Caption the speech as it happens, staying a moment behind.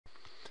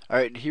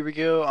Alright, here we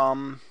go.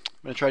 I'm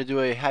going to try to do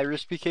a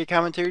high-risk PK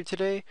commentary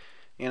today.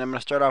 And I'm going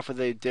to start off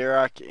with a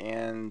Darok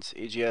and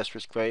AGS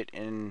risk fight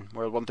in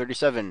World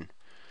 137.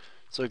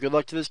 So good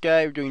luck to this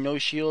guy. We're doing no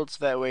shields.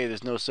 That way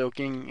there's no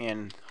soaking.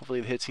 And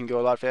hopefully the hits can go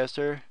a lot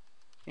faster.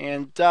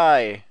 And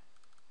die.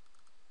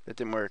 That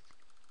didn't work.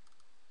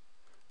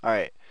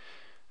 Alright.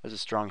 That was a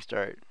strong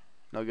start.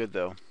 No good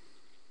though.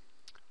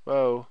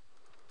 Whoa.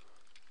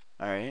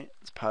 Alright.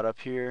 Let's pot up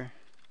here.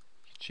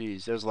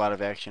 Jeez, that was a lot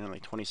of action in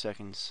like 20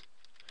 seconds.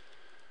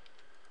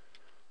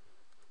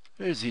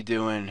 What is he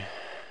doing?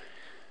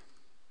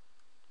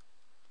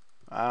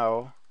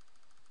 Ow.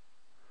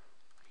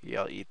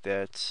 Yeah, I'll eat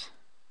that.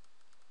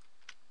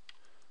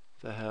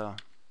 The hell.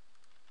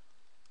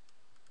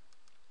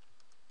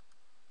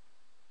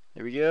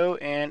 There we go,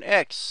 and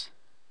X.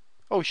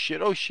 Oh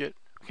shit, oh shit.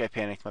 Okay, I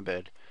panicked, my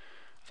bad.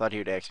 I thought he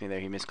would X me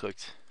there, he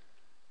misclicked.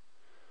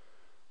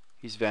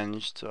 He's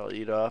venged, so I'll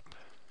eat up.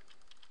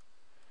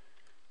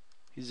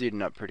 He's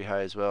eating up pretty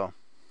high as well.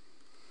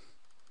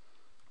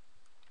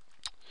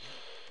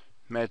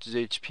 Matches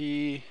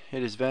HP,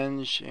 hit his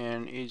Venge,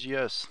 and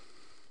AGS.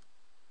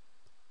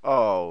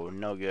 Oh,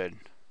 no good.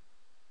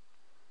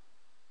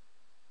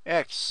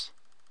 X.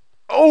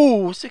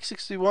 Oh,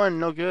 661,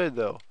 no good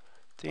though.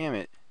 Damn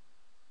it.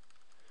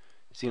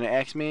 Is he gonna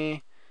X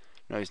me?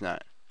 No, he's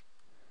not.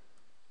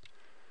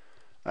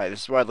 Alright,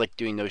 this is why I like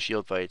doing those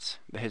shield fights.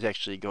 The hits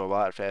actually go a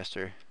lot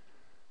faster.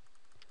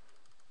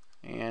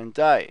 And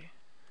die.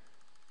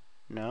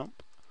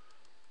 Nope.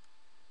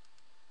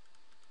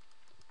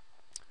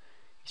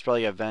 He's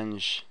probably got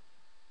Venge.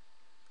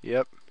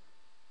 Yep.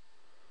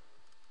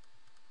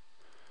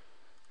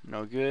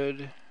 No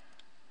good.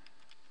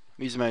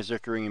 I'm using my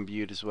Zerkering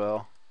imbued as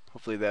well.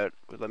 Hopefully that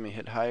would let me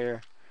hit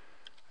higher.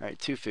 Alright,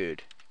 2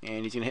 food.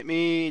 And he's gonna hit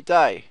me.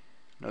 Die.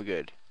 No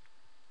good.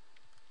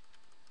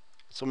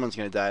 Someone's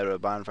gonna die to a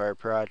bonfire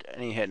prod.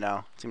 Any hit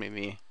now. It's gonna be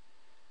me.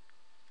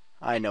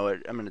 I know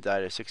it. I'm gonna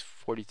die to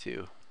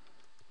 642.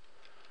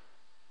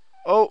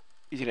 Oh!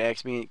 He's gonna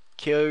ask me.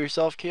 KO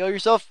yourself. KO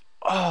yourself.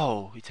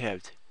 Oh! He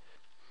tabbed.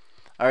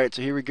 Alright,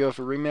 so here we go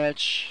for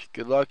rematch.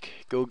 Good luck.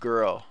 Go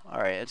girl.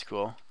 Alright, that's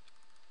cool.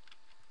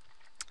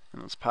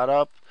 And let's pot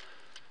up.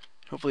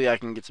 Hopefully I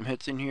can get some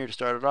hits in here to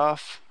start it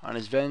off on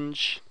his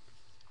Venge.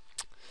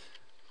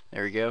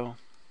 There we go.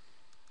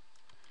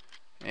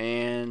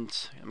 And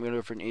I'm going to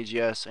go for an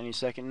AGS any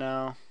second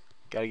now.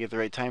 Got to get the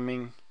right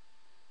timing.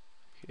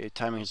 Okay,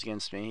 timing is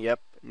against me. Yep,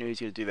 knew he's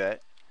going to do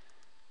that.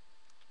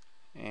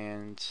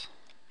 And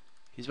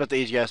he's about to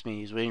AGS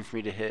me. He's waiting for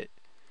me to hit.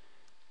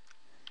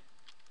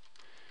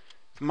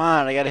 Come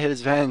on, I got to hit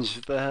his Venge.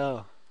 What the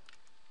hell?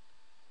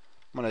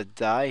 I'm going to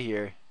die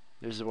here.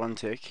 There's the 1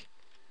 tick.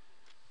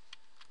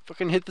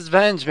 Fucking hit this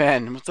Venge,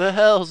 man. What the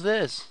hell is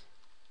this?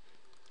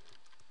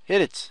 Hit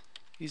it.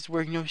 He's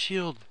wearing no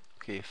shield.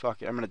 Okay,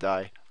 fuck it. I'm gonna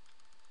die.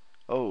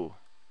 Oh.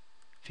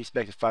 If he's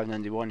back to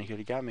 591, he could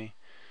have got me.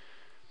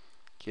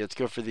 Okay, let's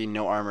go for the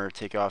no armor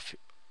takeoff.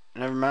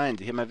 Never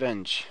mind. Hit my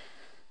Venge.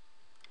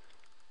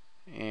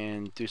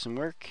 And do some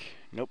work.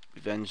 Nope.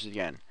 Venge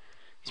again.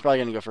 He's probably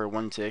gonna go for a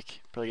 1 tick.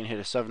 Probably gonna hit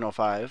a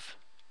 705.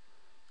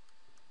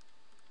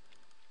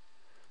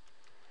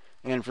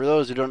 And for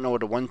those who don't know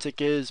what a 1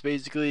 tick is,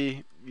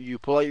 basically you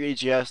pull out your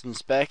AGS and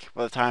spec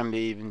by the time they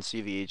even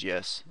see the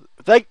AGS.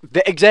 Like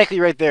exactly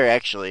right there,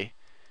 actually.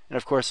 And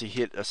of course he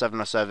hit a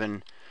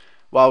 707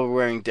 while we're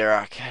wearing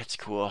Darok. That's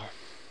cool.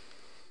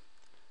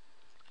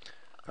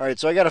 Alright,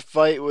 so I got a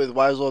fight with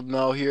Wise Old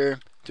Mel here,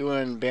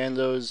 doing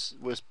Bando's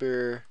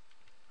Whisper.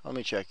 Let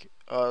me check.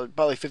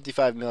 Probably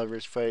 55 mil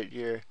risk fight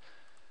here.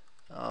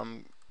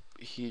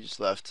 He just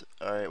left.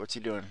 Alright, what's he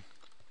doing?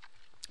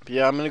 But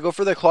yeah, I'm going to go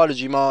for the Claw to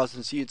Gmaul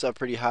since he hits up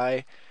pretty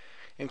high.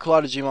 And Claw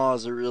to Gmaul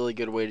is a really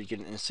good way to get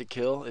an instant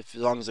kill, as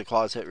long as the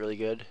claws hit really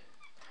good.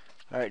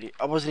 Alright,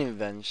 I wasn't even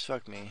Venged.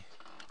 Fuck me.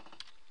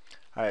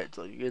 Alright,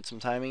 so you get some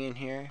timing in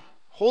here.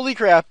 Holy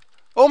crap!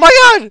 Oh my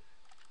god!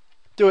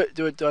 Do it,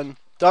 done.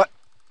 Done.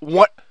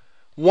 What?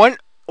 One.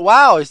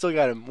 Wow, I still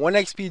got him. 1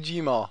 XP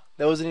Gmaul.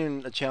 That wasn't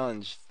even a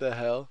challenge. The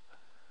hell?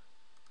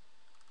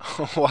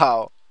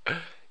 Wow.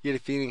 You had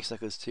a Phoenix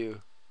necklace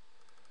too.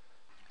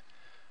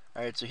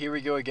 Alright, so here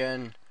we go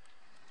again.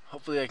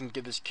 Hopefully I can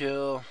get this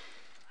kill.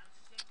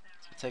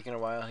 It's taking a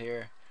while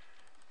here.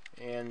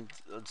 And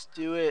let's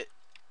do it.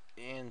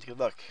 And good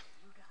luck.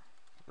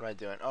 What am I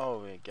doing?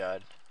 Oh my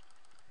god.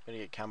 I'm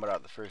gonna get comboed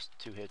out the first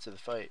 2 hits of the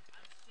fight.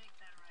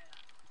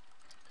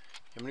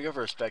 I'm gonna go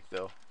for a spec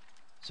though.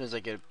 As soon as I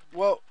get it.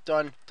 Whoa!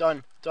 Done.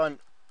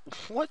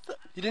 What the?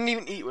 You didn't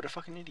even eat. What a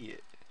fucking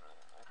idiot.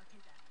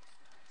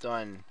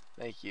 Done.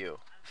 Thank you.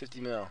 50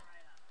 mil.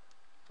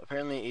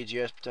 Apparently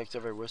AGS protects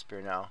over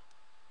Whisper now.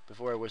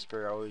 Before I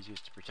Whisper, I always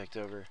used to protect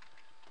over.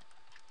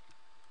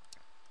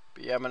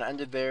 But yeah, I'm gonna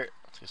end it there.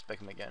 Let's go spec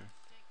him again.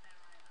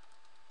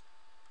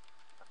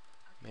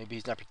 Maybe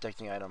he's not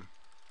protecting item.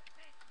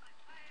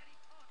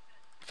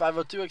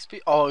 502 XP.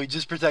 Oh, he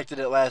just protected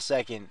it last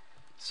second.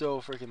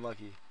 So freaking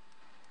lucky.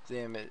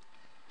 Damn it.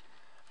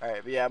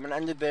 Alright, but yeah, I'm gonna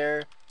end it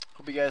there.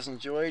 Hope you guys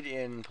enjoyed,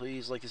 and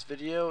please like this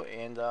video,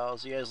 and I'll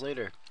see you guys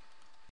later.